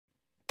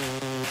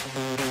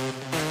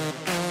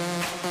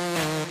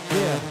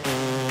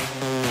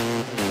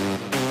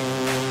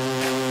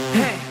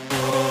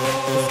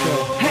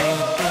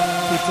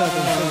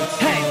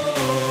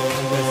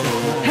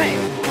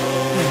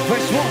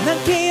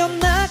난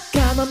깨어나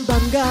까만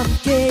밤과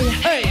함께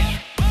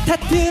다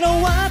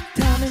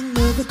들어왔다면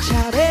누구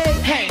차례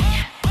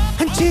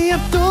한치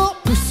앞도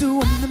볼 수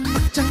없는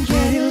막장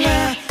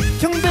게릴라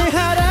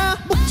경배하라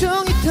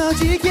목청이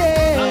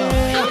터지게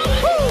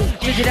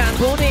찌질한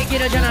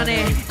분위기를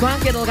전환해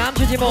관계도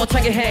감추지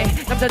못하게 해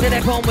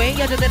남자들의 폼윙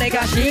여자들의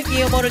가식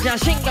유머를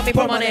자신감이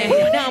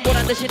볼만해 난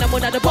보란듯이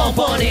너무나도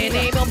뻔뻔해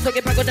네 몸속에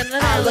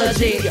파고드는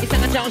알러지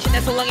이상한 정신에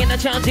설렁이는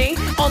천지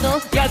오늘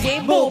여기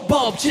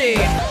무법지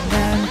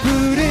난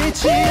불을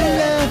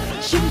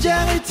질러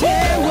심장을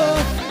태워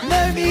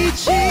널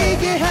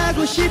미치게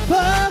하고 싶어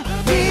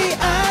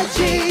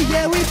B.I.G.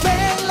 Yeah we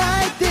bang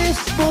like this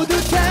모두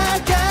다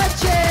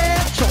같이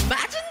좀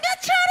맞은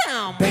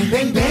것처럼 Bang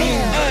bang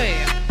bang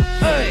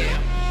어이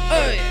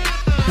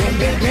Bang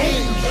bang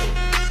bang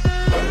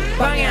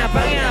방야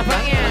Bang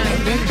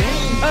bang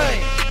bang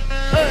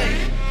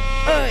어이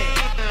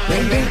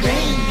Bang bang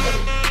bang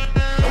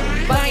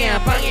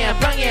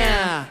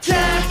방야 다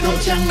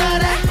꼼짝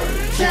마라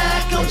다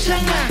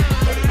꼼짝 마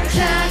다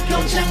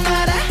꼼짝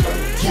마라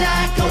다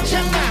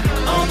꼼짝 마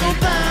오늘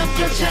밤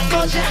끝장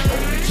보자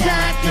다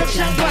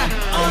끝장 봐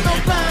오늘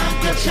밤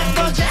끝장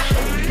보자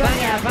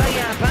방야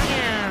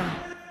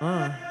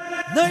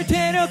널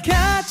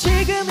데려가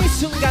지금 이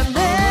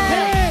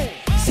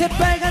순간에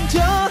새빨간 저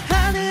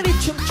하늘이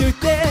춤출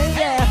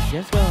때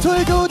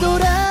돌고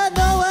돌아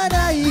너와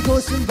나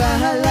이곳은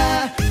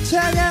바할라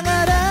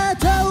찬양하라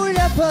더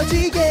울려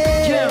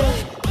퍼지게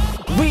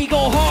We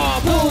go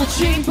hard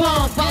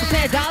부침법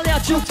밤새 달려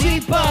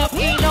죽지법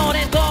이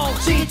노래는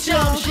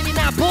꼭지점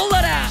신이나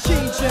불러라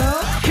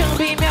큰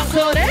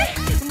비명소리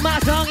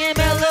마성의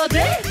멜로디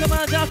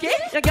그만저기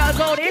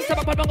연결고리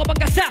사방팔방고방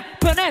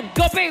가사편은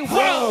고비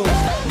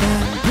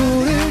난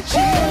불을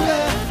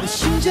질러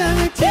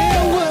심장을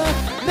태워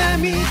날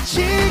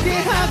미치게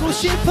하고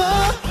싶어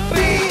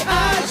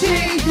B.I.G.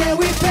 Yeah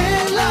we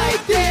bang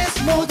like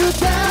this 모두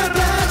다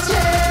같이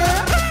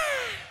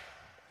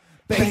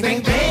Bang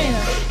bang bang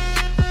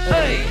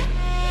어이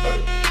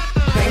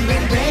Bang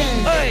bang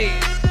bang 어이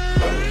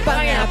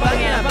방야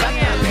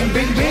Bang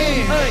bang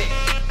bang 어이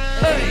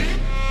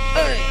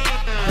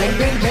Bang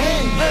bang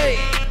bang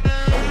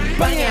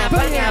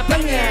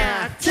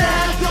방야 다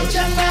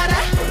꼼짝 마라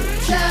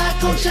다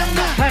꼼짝 마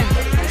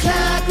다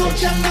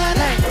꼼짝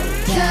마라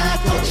다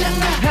꼼짝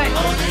마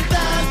오늘 밤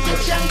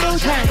끝장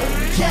보자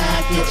다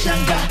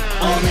끝장 봐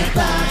오늘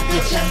밤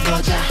끝장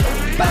보자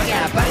방야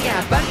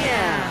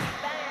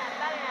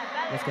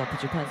Let's go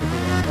put your pants in the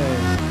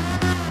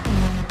air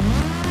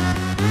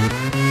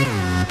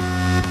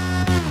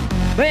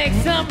Make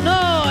some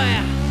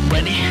noise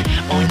Ready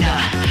or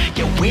not,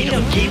 yeah we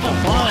don't give a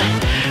fuck.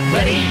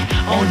 Ready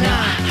or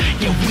not,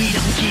 yeah we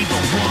don't give a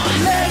fuck.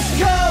 Let's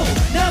go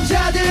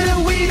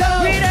남자들은 위로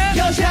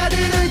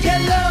여자들은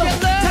yellow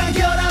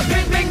당겨라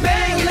bang bang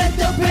bang let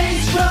the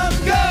bass drum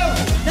go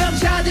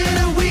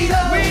남자들은 위로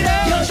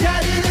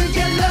여자들은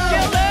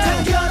yellow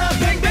당겨라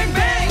bang bang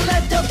bang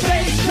let the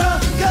bass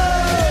drum go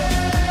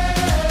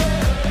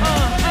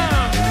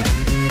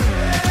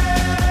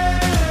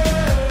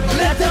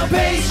let the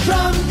bass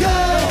drum go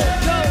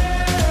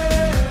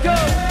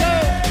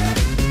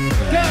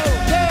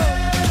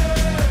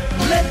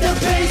let the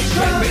bass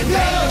drum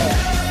go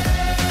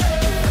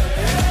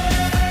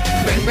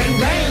bang bang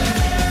bang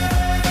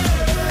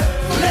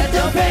let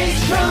the bass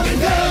drum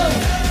go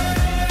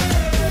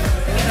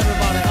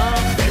Everybody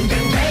bang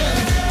bang bang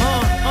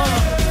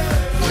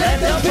let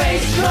the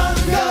bass drum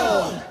go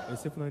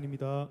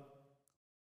SF9입니다.